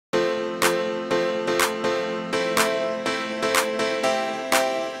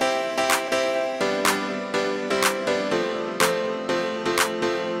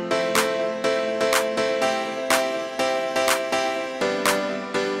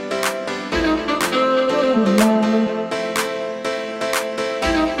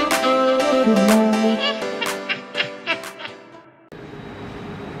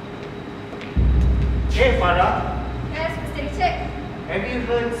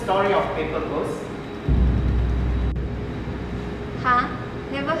story of paper ghost? Huh?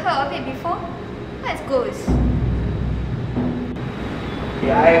 Never heard of it before? What's ghost?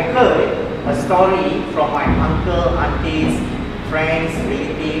 Yeah, I heard a story from my uncle, aunties, friends,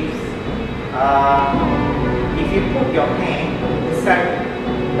 relatives. If you put your hand inside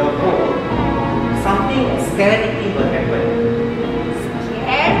the hole, something scary thing will happen.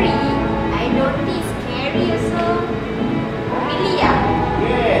 Scary? I don't think scary also. Really?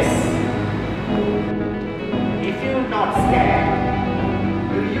 Yes. If you're not scared,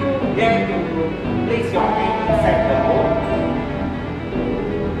 will you dare to place your hand inside the hole?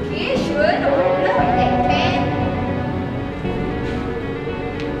 Okay, sure. No problem. I can.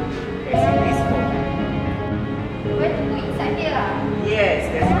 Yes, in this hole. Where to put inside here? Yes,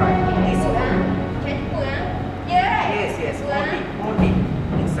 that's right. In this hole. Can put here, right? Yes, yes. Put, Hold it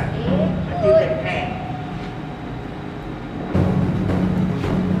inside. Until the hand.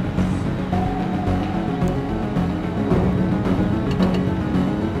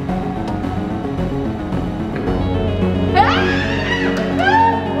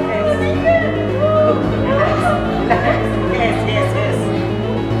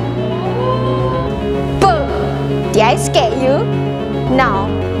 Did I scare you? Now,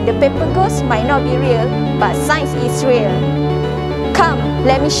 the paper ghost might not be real, but science is real. Come,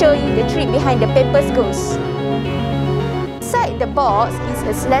 let me show you the trick behind the paper ghost. Inside the box is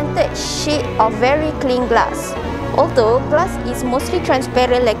a slanted sheet of very clean glass. Although glass is mostly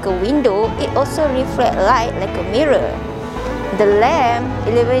transparent like a window, it also reflects light like a mirror. The lamp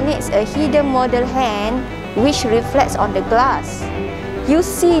illuminates a hidden model hand which reflects on the glass. You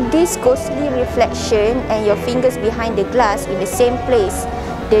see this ghostly reflection and your fingers behind the glass in the same place,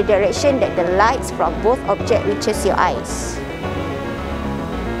 the direction that the lights from both objects reaches your eyes.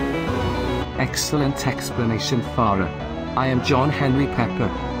 Excellent explanation, Farah. I am John Henry Pepper,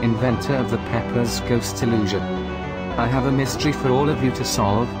 inventor of the Pepper's Ghost Illusion. I have a mystery for all of you to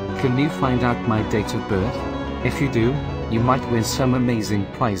solve. Can you find out my date of birth? If you do, you might win some amazing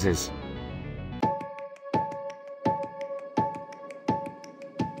prizes.